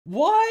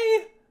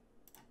Why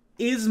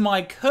is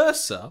my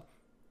cursor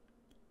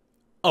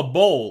a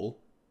ball?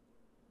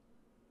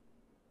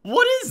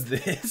 What is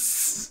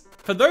this?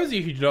 For those of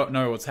you who don't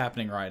know what's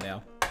happening right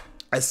now,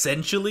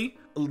 essentially,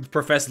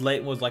 Professor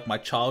Layton was like my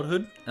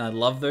childhood, and I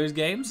love those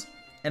games.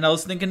 And I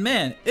was thinking,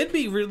 man, it'd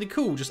be really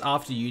cool just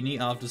after uni,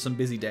 after some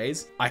busy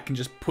days, I can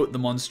just put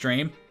them on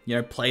stream, you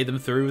know, play them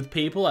through with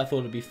people. I thought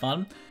it'd be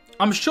fun.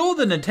 I'm sure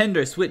the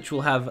Nintendo Switch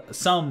will have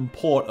some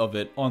port of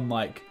it on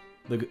like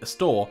the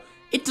store.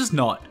 It does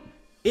not.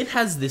 It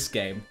has this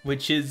game,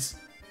 which is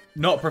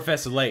not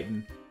Professor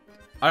Layton.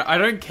 I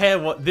don't care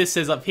what this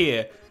says up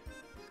here.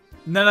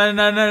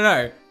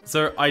 No.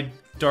 So I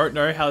don't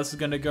know how this is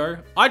gonna go.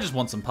 I just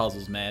want some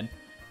puzzles, man.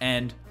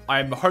 And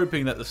I'm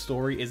hoping that the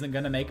story isn't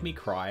gonna make me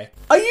cry.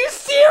 Are you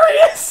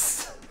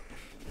serious?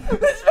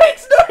 This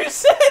makes no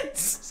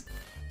sense.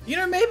 You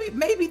know,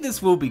 maybe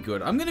this will be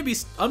good. I'm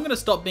gonna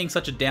stop being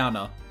such a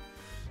downer.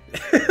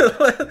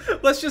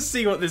 Let's just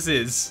see what this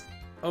is.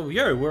 Oh,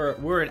 yo,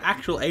 we're an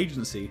actual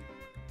agency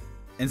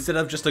instead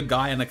of just a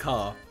guy in a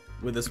car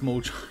with a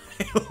small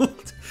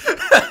child.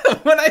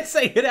 When I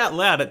say it out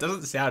loud, it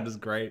doesn't sound as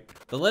great.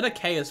 The letter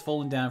K has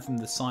fallen down from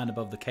the sign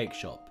above the cake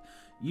shop.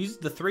 Use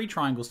the 3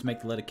 triangles to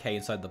make the letter K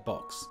inside the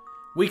box.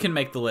 We can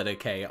make the letter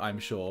K, I'm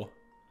sure.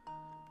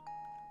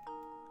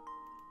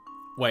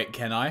 Wait,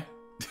 can I?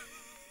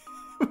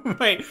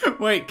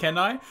 wait, can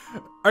I?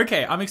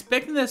 Okay, I'm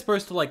expecting they're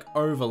supposed to like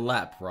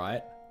overlap,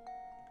 right?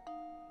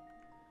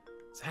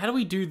 So how do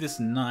we do this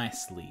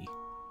nicely?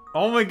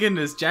 Oh my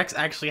goodness, Jack's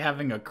actually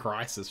having a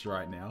crisis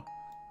right now.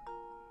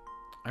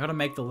 I gotta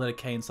make the letter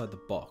K inside the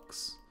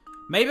box.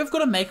 Maybe I've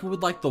gotta make it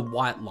with like the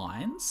white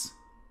lines?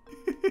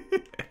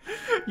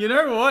 You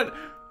know what?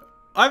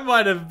 I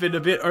might have been a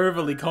bit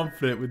overly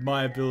confident with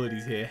my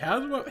abilities here. How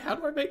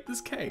do I make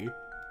this K?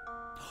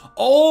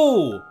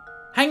 Oh!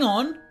 Hang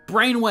on!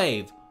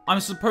 Brainwave! I'm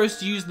supposed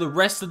to use the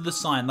rest of the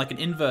sign like an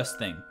inverse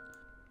thing.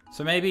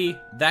 So maybe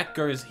that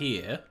goes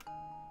here.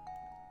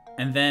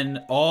 And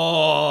then,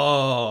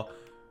 oh!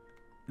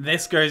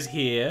 This goes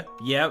here.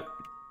 Yep.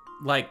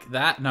 Like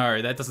that?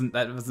 No, that doesn't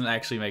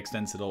actually make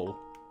sense at all.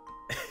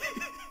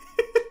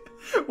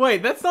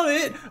 Wait, that's not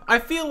it? I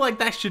feel like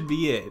that should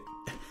be it.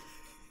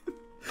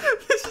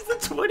 This is a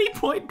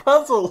 20-point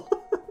puzzle.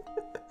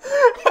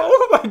 How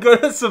am I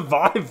gonna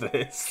survive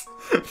this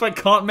if I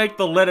can't make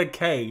the letter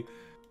K?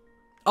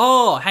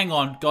 Oh, hang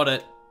on. Got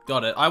it.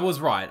 I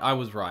was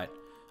right.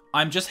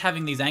 I'm just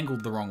having these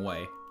angled the wrong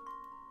way.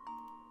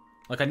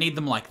 Like, I need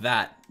them like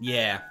that.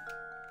 Yeah.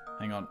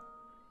 Hang on.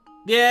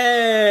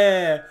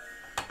 Yeah!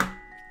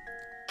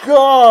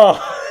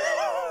 God!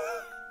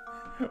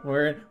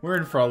 We're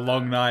in for a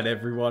long night,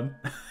 everyone.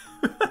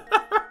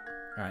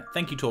 Alright,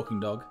 thank you, talking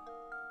dog.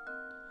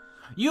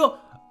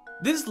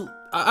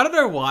 I don't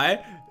know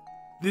why.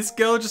 This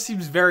girl just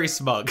seems very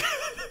smug.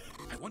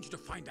 I want you to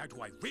find out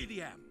who I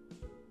really am.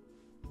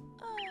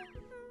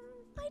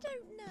 I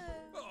don't know.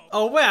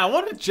 Oh wow,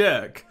 what a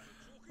jerk.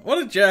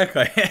 What a jerk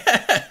I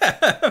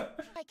am.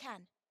 I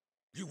can.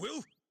 You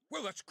will?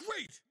 Well, that's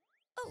great.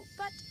 Oh,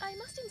 but I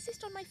must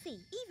insist on my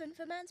fee, even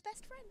for man's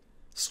best friend.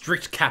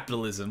 Strict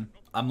capitalism.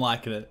 I'm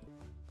liking it.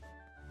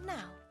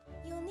 Now,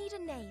 you'll need a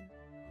name.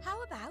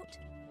 How about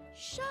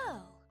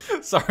Shirl?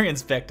 Sorry,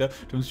 Inspector.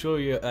 To ensure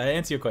you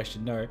answer your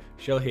question, no,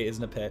 Shirl here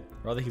isn't a pet.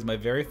 Rather, he's my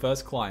very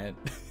first client.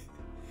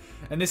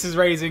 And this is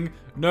raising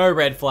no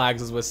red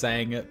flags as we're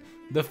saying it.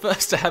 The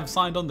first to have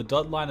signed on the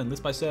dotted line and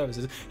list my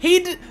services.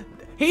 He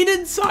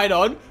didn't sign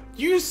on.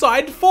 You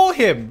signed for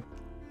him.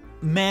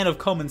 Man of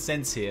common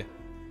sense here.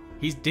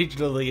 He's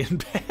digitally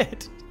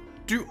impaired.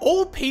 Do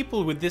all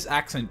people with this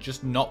accent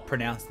just not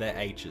pronounce their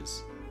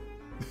H's?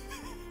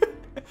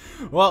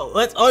 Well,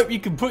 let's hope you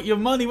can put your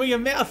money where your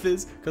mouth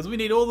is, because we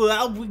need all the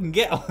help we can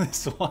get on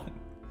this one.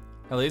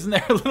 Hell, isn't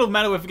there a little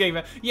matter we're forgetting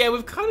about? Yeah,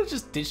 we've kind of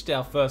just ditched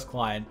our first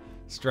client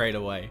straight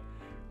away.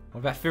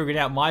 What about figuring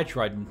out my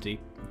true identity?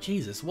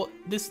 Jesus, what?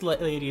 This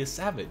lady is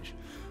savage.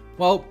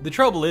 Well, the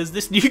trouble is,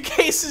 this new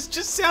case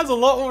just sounds a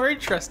lot more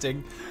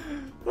interesting.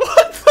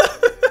 What the?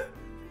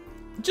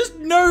 Just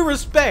no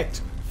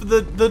respect for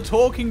the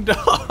talking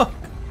dog.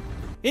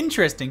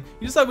 Interesting.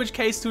 You decide which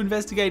case to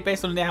investigate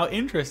based on how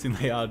interesting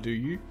they are, do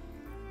you?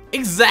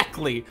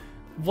 Exactly.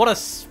 What a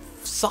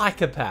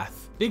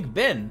psychopath. Big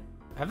Ben.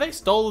 Have they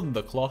stolen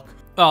the clock?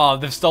 Oh,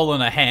 they've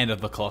stolen a hand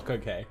of the clock.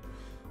 Okay.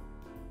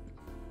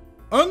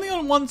 Only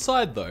on one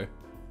side, though.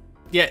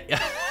 Yeah,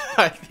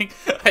 I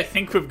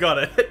think we've got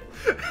it.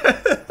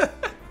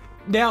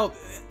 Now,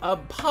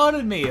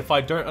 pardon me if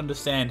I don't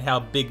understand how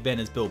Big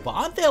Ben is built, but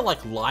aren't there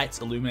like lights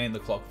illuminating the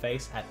clock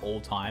face at all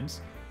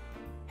times?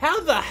 How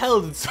the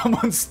hell did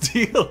someone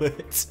steal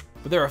it?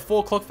 But there are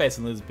 4 clock faces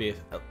in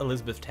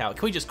Elizabeth Tower.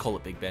 Can we just call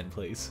it Big Ben,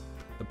 please?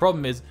 The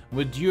problem is,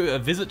 we're due a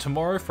visit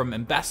tomorrow from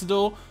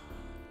Ambassador.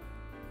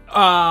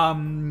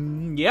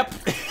 Yep.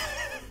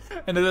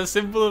 And as a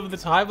symbol of the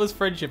timeless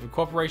friendship and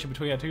cooperation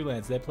between our two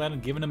lands, they plan on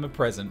giving him a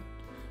present.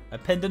 A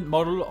pendant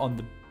model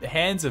on the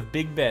hands of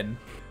Big Ben.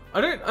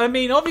 I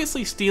mean,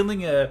 obviously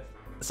stealing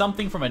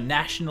something from a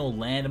national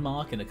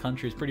landmark in a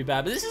country is pretty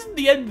bad, but this isn't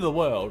the end of the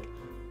world.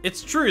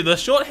 It's true, the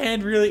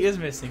shorthand really is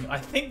missing. I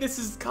think this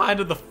is kind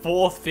of the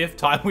 4th, 5th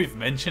time we've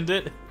mentioned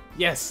it.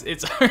 Yes,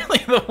 it's only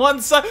the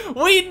one side.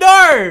 We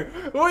know!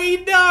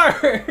 We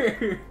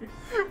know!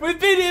 We've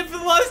been here for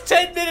the last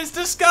 10 minutes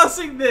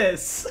discussing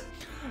this!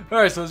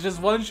 Alright, so it's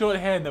just one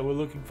shorthand that we're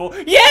looking for.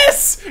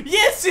 Yes!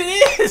 Yes,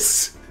 it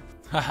is!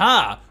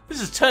 Haha! This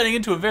is turning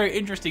into a very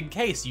interesting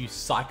case, you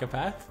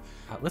psychopath.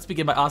 Let's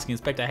begin by asking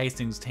Inspector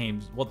Hastings'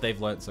 team what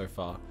they've learned so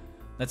far.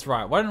 That's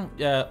right.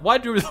 Why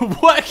do the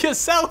work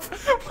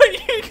yourself when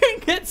you can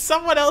get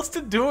someone else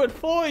to do it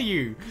for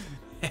you?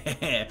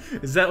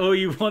 Is that all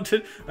you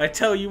wanted? I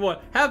tell you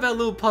what, how about a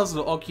little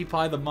puzzle to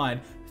occupy the mind?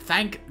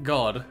 Thank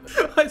God.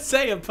 I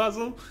say a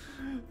puzzle.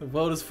 The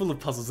world is full of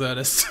puzzles,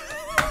 Ernest.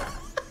 I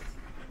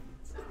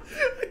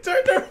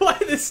don't know why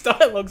this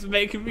dialogue's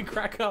making me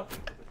crack up.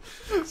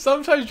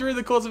 Sometimes during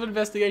the course of an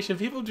investigation,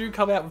 people do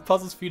come out with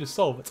puzzles for you to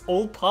solve. It's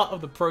all part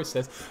of the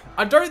process.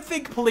 I don't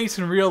think police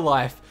in real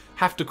life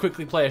have to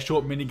quickly play a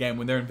short minigame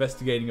when they're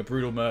investigating a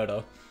brutal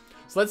murder.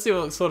 So let's see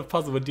what sort of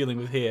puzzle we're dealing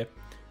with here.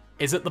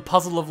 Is it the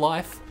puzzle of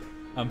life?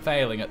 I'm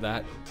failing at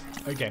that.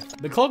 Okay,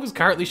 the clock is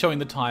currently showing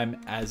the time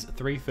as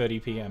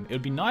 3:30 PM. It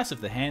would be nice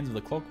if the hands of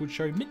the clock would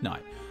show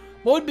midnight.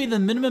 What would be the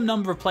minimum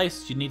number of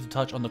places you need to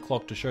touch on the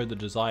clock to show the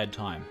desired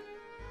time?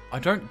 I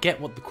don't get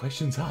what the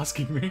question's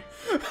asking me.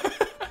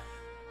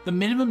 The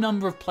minimum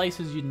number of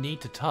places you need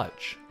to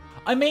touch.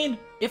 I mean,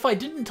 if I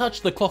didn't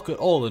touch the clock at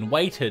all and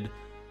waited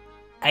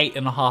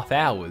 8.5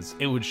 hours,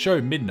 it would show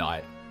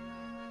midnight.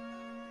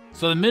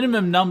 So the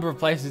minimum number of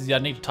places I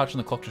need to touch on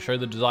the clock to show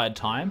the desired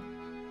time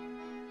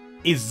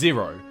is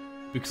 0.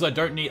 Because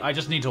I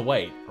just need to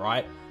wait,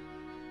 right?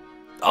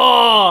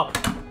 Oh!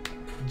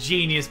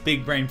 Genius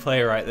big brain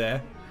player right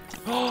there.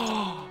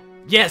 Oh!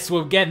 Yes,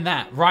 we're getting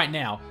that right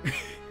now.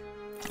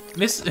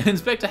 Miss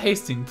Inspector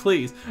Hastings,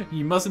 please,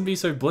 you mustn't be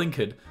so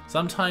blinkered.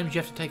 Sometimes you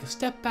have to take a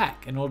step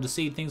back in order to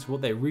see things for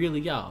what they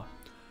really are.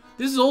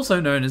 This is also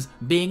known as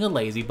being a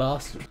lazy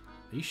bastard.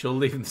 Are you sure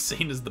leaving the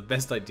scene is the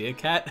best idea,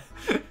 Kat?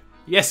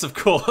 Yes, of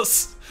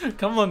course.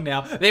 Come along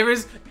now. There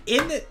is,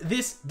 in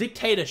this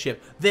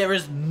dictatorship, there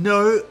is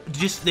no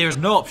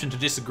option to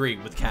disagree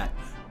with Kat.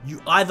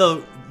 You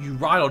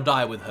ride or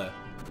die with her.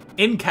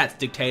 In Kat's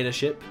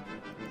dictatorship,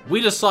 we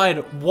decide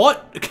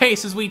what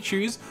cases we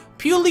choose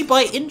purely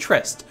by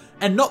interest,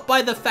 and not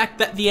by the fact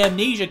that the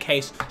amnesia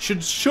case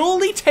should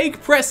surely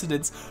take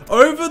precedence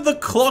over the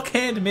clock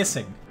hand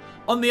missing.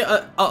 On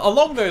the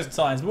along those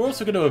lines, we're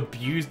also going to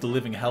abuse the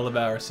living hell of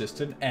our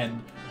assistant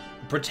and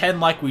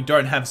pretend like we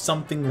don't have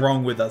something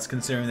wrong with us,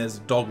 considering there's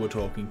a dog we're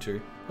talking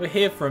to. We're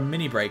here for a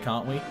mini break,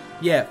 aren't we?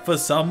 Yeah, for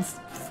some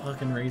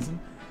fucking reason.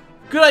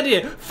 Good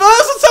idea.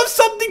 First, let's have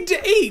something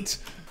to eat.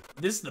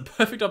 This is the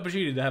perfect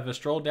opportunity to have a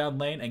stroll down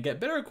lane and get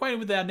better acquainted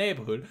with our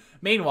neighborhood.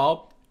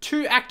 Meanwhile,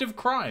 2 active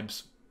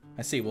crimes.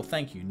 I see, well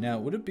thank you. Now,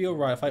 would it be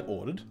alright if I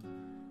ordered?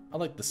 I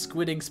like the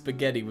squidding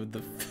spaghetti with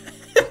the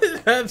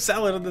herb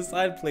salad on the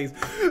side, please.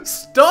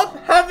 Stop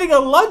having a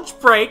lunch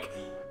break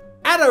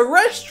at a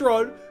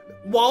restaurant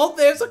while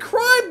there's a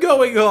crime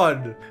going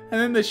on. And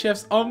then the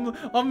chef's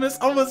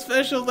omelette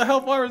special, the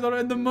hellfire risotto,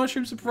 and the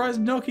mushroom surprise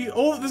gnocchi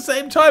all at the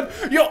same time.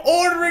 You're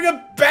ordering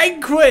a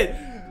banquet!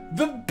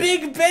 The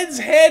Big Ben's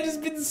hand has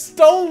been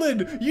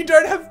stolen! You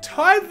don't have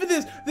time for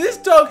this! This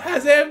dog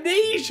has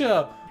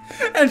amnesia!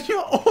 And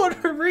you're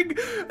ordering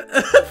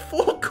a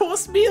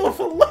 4-course meal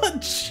for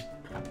lunch!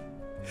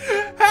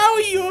 How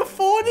are you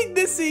affording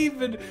this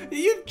even?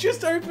 You've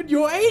just opened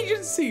your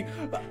agency!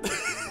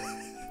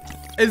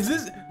 Is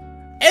this...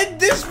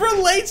 And this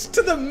relates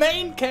to the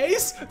main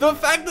case? The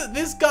fact that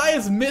this guy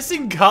is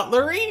missing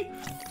cutlery?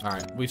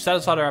 Alright, we've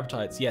satisfied our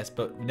appetites, yes,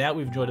 but now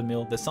we've enjoyed a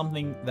meal, there's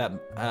something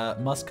that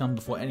must come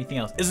before anything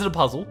else. Is it a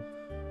puzzle?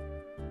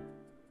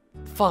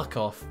 Fuck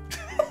off.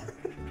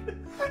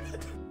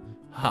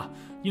 Ha.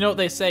 You know what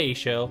they say,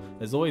 Shell,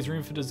 there's always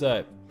room for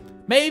dessert.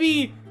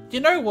 Maybe, you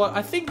know what,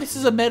 I think this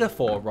is a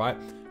metaphor, right?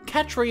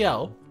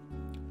 Katrielle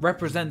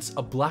represents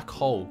a black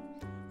hole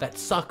that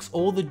sucks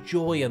all the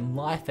joy and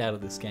life out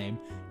of this game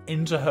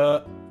into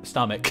her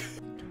stomach.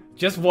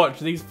 Just watch,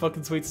 these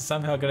fucking sweets are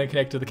somehow gonna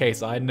connect to the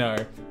case, I know.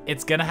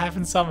 It's gonna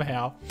happen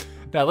somehow.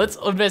 Now let's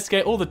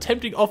investigate all the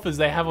tempting offers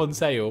they have on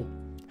sale.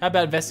 How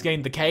about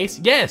investigating the case?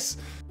 Yes!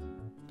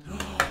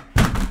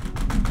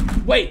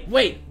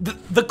 Wait,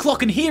 the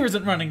clock in here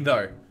isn't running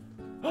though.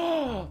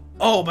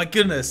 Oh my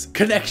goodness,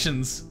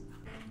 connections.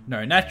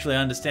 No, naturally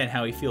I understand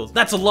how he feels.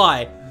 That's a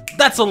lie,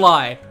 that's a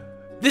lie.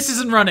 This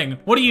isn't running,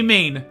 what do you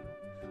mean?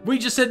 We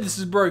just said this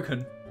is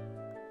broken.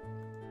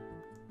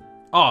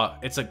 Oh,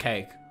 it's a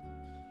cake.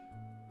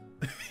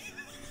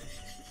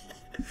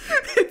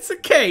 It's a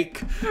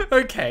cake.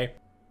 Okay.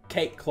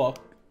 Cake clock.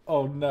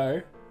 Oh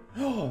no.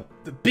 Oh,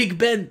 the Big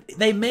Ben.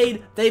 They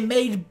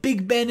made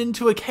Big Ben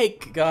into a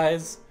cake,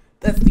 guys.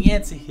 That's the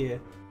answer here.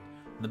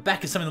 On the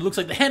back is something that looks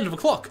like the hand of a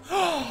clock.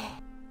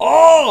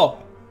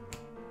 Oh!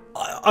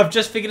 I've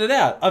just figured it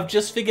out. I've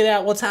just figured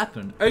out what's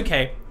happened.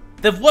 Okay.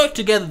 They've worked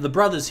together, the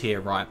brothers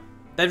here, right?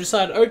 They've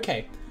decided,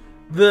 okay,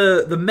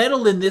 the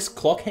metal in this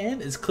clock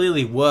hand is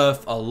clearly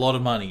worth a lot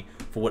of money.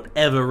 for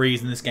whatever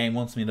reason this game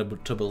wants me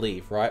to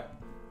believe, right?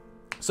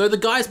 So the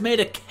guy's made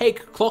a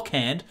cake clock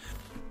hand.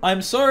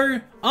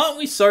 Aren't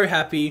we so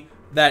happy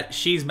that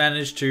she's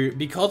managed to,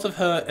 because of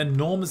her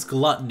enormous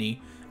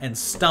gluttony and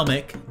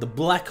stomach, the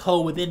black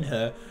hole within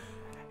her,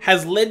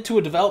 has led to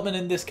a development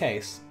in this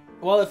case.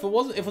 Well, if it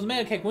was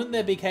made of cake, wouldn't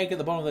there be cake at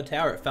the bottom of the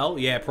tower? It fell?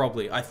 Yeah,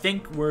 probably. I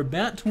think we're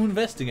about to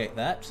investigate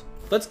that.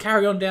 Let's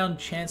carry on down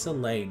Chancellor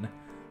Lane.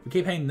 If we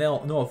keep heading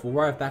north, we'll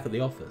arrive back at the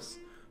office.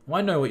 Well,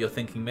 I know what you're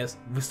thinking, miss.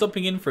 We're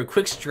stopping in for a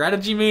quick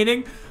strategy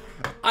meeting.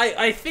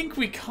 I think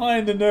we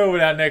kind of know what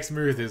our next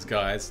move is,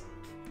 guys.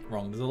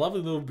 Wrong. There's a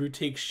lovely little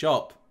boutique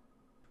shop.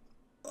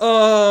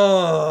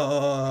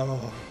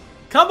 Oh,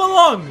 come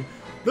along.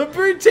 The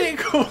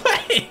boutique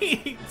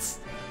waits.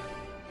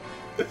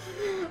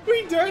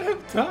 We don't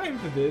have time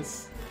for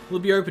this. Will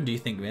it be open, do you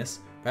think, miss?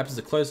 Perhaps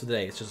it's closed for the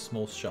day. It's just a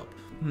small shop.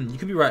 You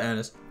could be right,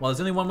 Ernest. Well,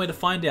 there's only one way to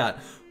find out.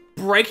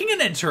 Breaking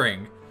and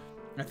entering.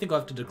 I think I'll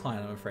have to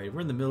decline, I'm afraid.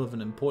 We're in the middle of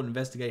an important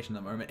investigation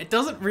at the moment. It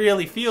doesn't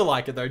really feel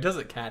like it, though, does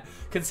it, Kat?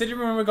 Considering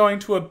when we're going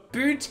to a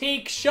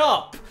boutique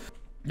shop.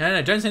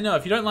 No, don't say no.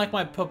 If you don't like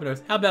my puppet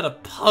nose, how about a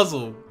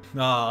puzzle?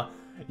 Ah,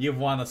 you've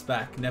won us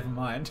back. Never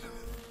mind.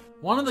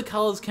 One of the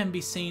colors can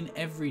be seen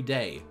every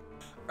day.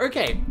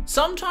 Okay,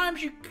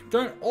 sometimes you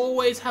don't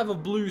always have a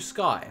blue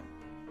sky.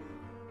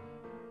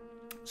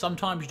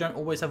 Sometimes you don't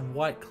always have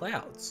white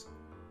clouds.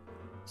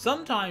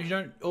 Sometimes you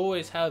don't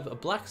always have a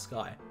black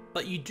sky.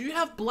 But you do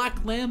have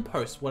black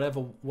lampposts,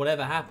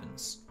 whatever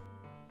happens.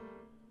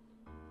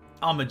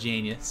 I'm a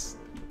genius.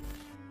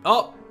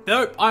 Oh,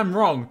 nope, I'm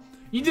wrong.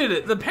 You did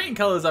it. The paint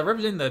colors are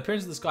representing the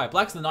appearance of the sky.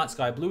 Black is the night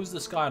sky, blue is the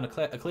sky on a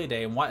clear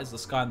day, and white is the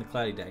sky on the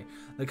cloudy day.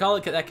 The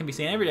color that can be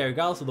seen every day,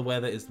 regardless of the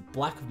weather, is the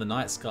black of the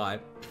night sky.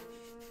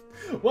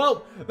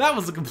 Well, that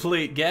was a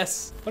complete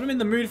guess. But I'm in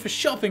the mood for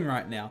shopping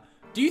right now.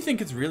 Do you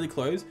think it's really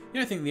closed? You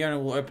don't think the owner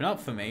will open up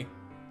for me?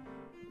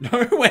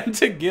 Know when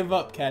to give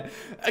up, Kat.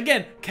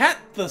 Again, Kat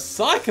the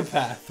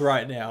psychopath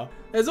right now.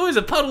 There's always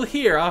a puddle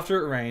here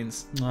after it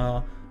rains.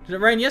 Oh, did it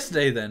rain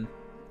yesterday then?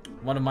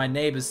 One of my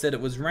neighbors said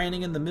it was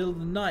raining in the middle of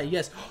the night.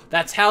 Yes,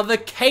 that's how the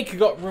cake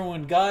got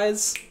ruined,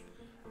 guys.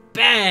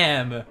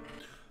 Bam!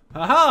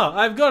 Aha,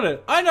 I've got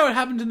it. I know what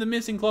happened to the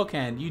missing clock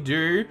hand. You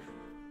do?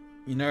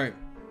 You know,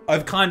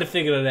 I've kind of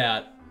figured it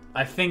out.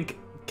 I think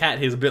Kat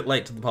here's a bit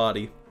late to the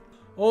party.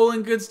 All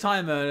in good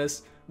time,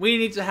 Ernest. We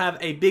need to have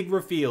a big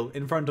reveal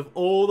in front of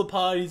all the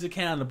parties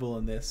accountable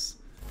in this.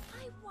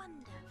 I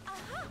wonder.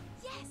 Aha!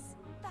 Yes!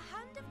 The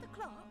hand of the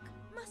clock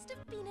must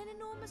have been an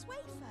enormous wafer.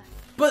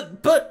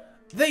 But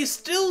they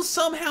still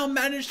somehow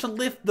managed to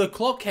lift the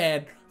clock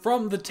hand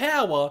from the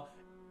tower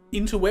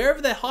into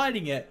wherever they're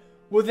hiding it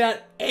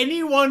without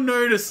anyone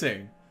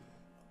noticing.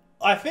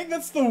 I think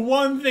that's the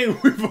one thing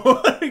we've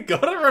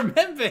got to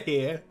remember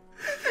here,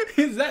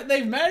 is that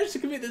they've managed to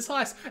commit this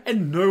heist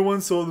and no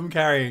one saw them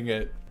carrying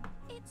it.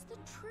 It's the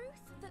truth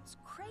that's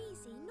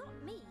crazy, not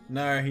me.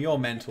 No, you're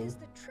mental. Because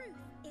the truth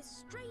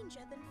is stranger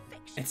than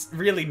fiction. It's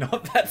really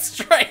not that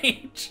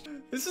strange.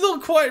 This is all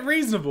quite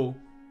reasonable.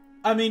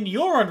 I mean,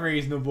 you're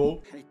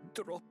unreasonable. I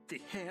dropped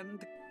the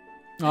hand.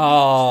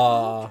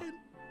 Ah.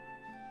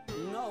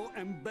 Now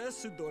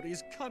Ambassador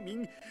is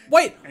coming.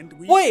 Wait, and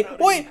wait,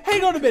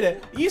 hang on a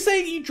minute. You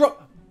say you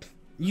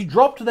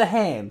dropped the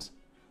hand.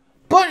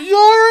 But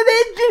you're an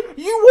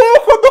engine! You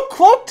work on the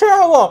clock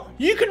tower!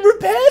 You can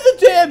repair the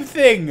damn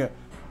thing! And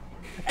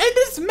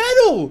it's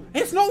metal!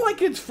 It's not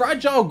like it's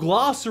fragile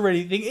glass or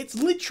anything. It's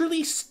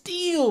literally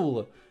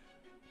steel.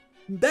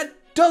 That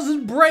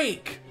doesn't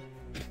break.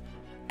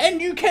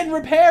 And you can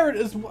repair it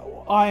as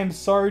well. I am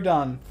so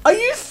done. Are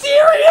you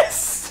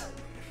serious?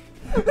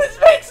 This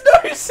makes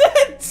no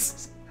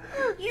sense!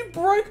 You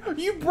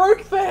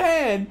broke the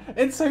hand,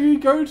 and so you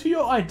go to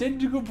your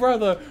identical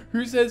brother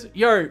who says,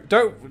 yo,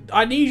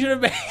 I need you to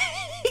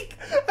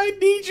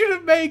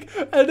make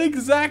an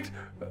exact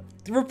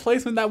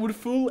replacement that would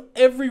fool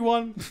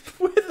everyone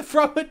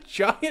from a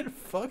giant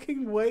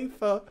fucking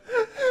wafer.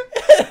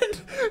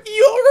 And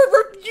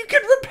you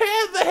can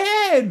repair the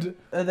hand!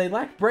 They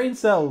lack brain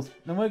cells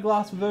and wear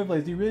glass with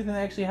overlays. Do you really think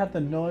they actually have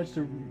the knowledge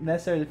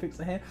necessary to fix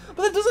the hand?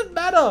 But that doesn't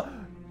matter!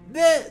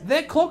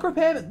 They're clock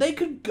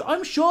repairmen.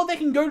 I'm sure they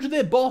can go to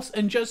their boss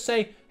and just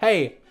say,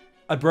 hey,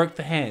 I broke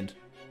the hand.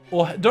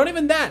 Or don't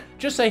even that.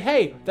 Just say,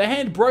 hey, the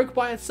hand broke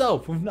by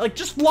itself. Like,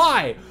 just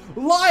lie.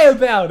 Lie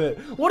about it.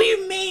 What do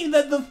you mean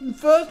that the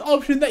first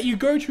option that you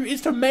go to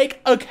is to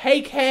make a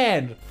cake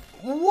hand?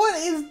 What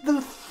is the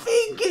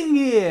thinking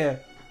here?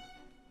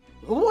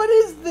 What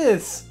is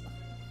this?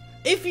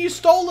 If you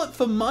stole it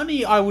for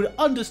money, I would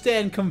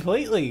understand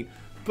completely.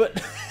 But...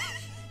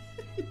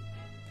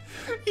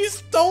 You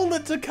stole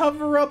it to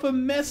cover up a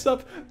mess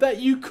up that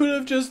you could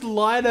have just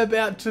lied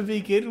about to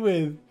begin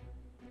with.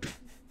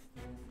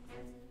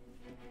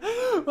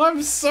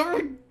 I'm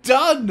so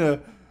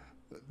done.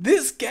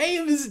 This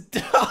game is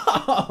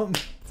dumb.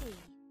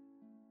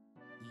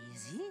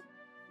 Easy?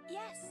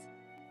 Yes.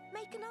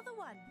 Make another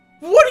one.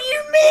 What do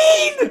you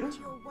mean? And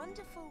your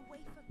wonderful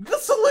wafer. The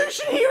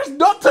solution here is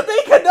not to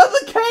make another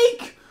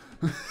cake.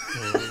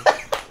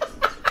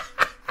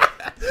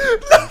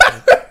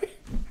 No!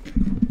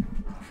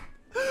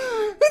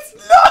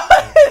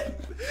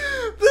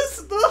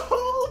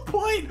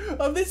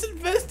 of this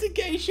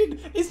investigation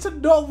is to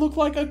not look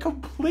like a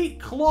complete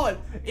clot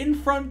in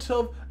front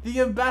of the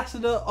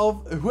ambassador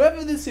of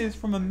whoever this is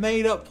from a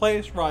made-up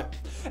place, right?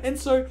 And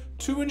so,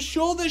 to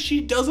ensure that she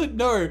doesn't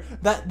know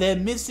that they're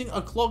missing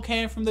a clock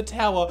hand from the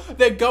tower,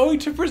 they're going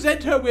to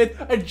present her with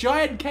a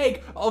giant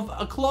cake of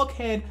a clock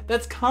hand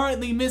that's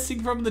currently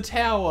missing from the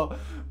tower.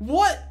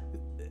 What?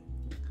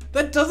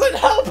 That doesn't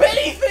help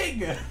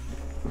anything!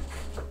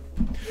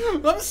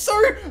 I'm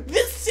sorry,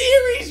 this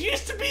series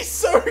used to be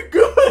so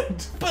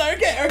good! But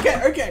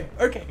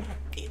okay.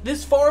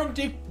 This foreign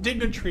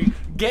dignitary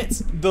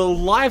gets the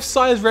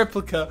life-size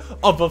replica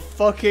of a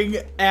fucking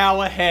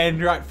hour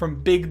hand right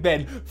from Big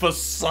Ben for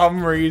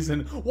some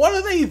reason. What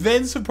are they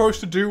then supposed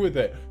to do with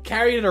it?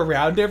 Carry it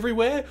around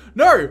everywhere?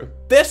 No,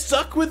 they're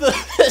stuck with it.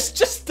 They're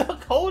just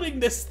stuck holding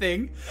this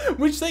thing,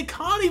 which they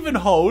can't even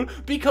hold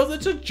because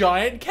it's a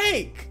giant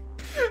cake.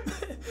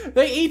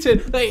 They eat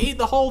it, they eat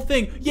the whole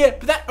thing. Yeah,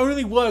 but that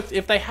only works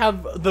if they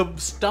have the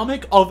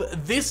stomach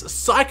of this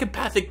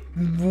psychopathic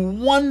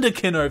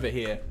wonderkin over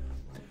here.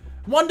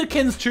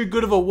 Wonderkin's too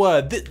good of a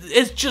word.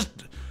 It's just...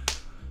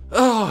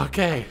 Oh,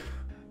 okay.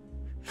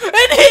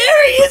 And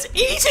here he is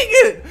eating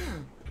it!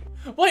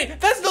 Wait,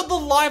 that's not the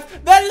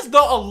life... That is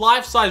not a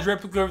life-size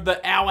replica of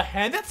the hour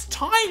hand. That's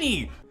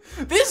tiny!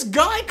 This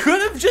guy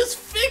could have just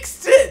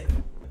fixed it!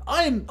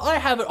 I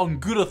have it on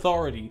good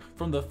authority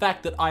from the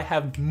fact that I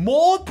have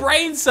more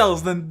brain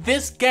cells than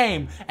this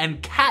game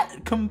and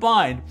cat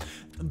combined.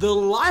 The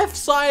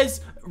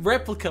life-size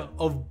replica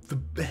of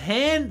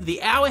the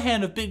hour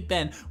hand of Big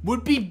Ben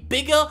would be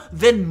bigger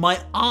than my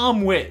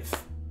arm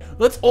width.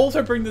 Let's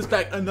also bring this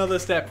back another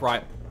step,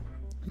 right?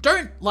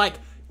 Don't like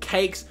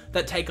cakes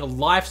that take a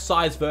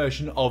life-size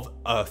version of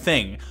a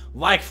thing.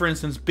 Like, for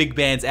instance, Big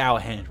Ben's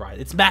hour hand, right?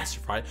 It's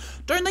massive, right?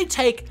 Don't they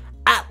take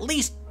at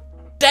least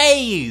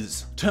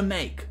days to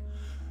make?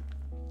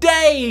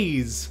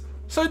 Days!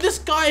 So this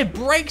guy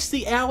breaks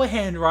the hour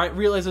hand, right?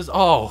 Realizes,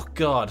 oh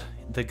god,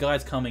 the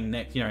guy's coming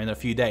next, in a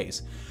few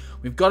days.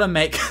 We've got to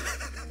make...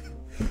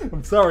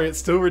 I'm sorry, it's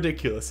still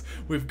ridiculous.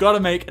 We've got to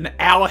make an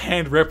hour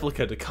hand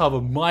replica to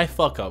cover my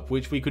fuck up,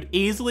 which we could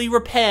easily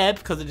repair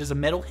because it is a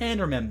metal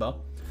hand, remember?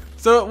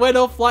 So it went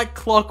off like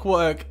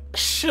clockwork.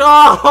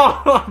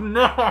 Oh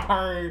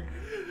no!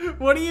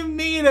 What do you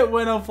mean it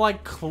went off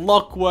like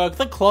clockwork?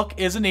 The clock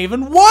isn't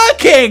even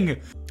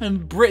working!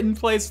 And Britain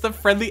placed the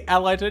friendly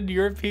allied and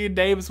European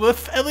neighbors were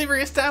fairly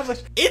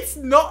re-established. It's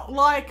not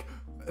like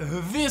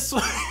this.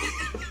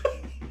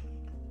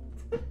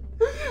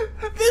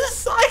 This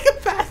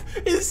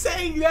psychopath is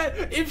saying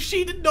that if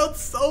she did not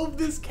solve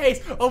this case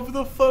of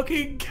the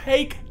fucking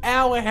cake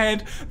hour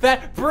hand,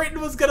 that Britain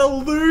was gonna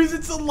lose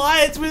its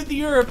alliance with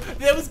Europe.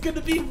 There was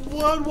gonna be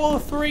World War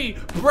III.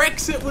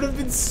 Brexit would have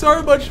been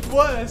so much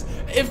worse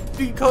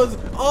because,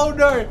 oh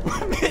no,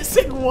 we're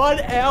missing one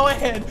hour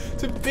hand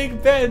to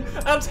Big Ben,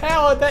 a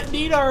tower that,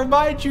 need I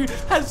remind you,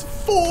 has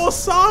 4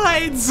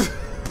 sides.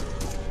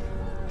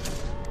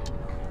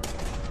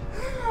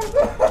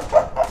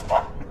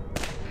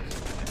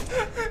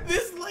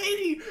 This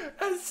lady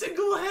has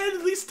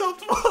single-handedly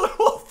stopped World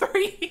War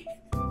III.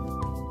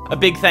 A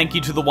big thank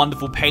you to the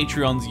wonderful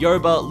Patreons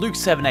Yoba,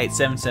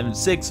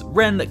 Luke78776,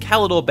 Ren,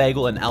 Calidor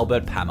Bagel, and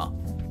Albert Pammer.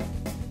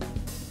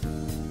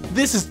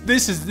 This is a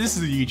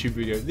YouTube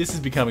video. This is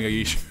becoming a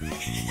YouTube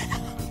video.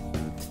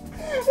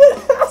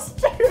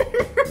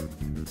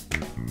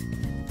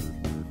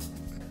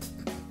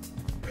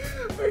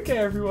 Okay,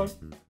 everyone.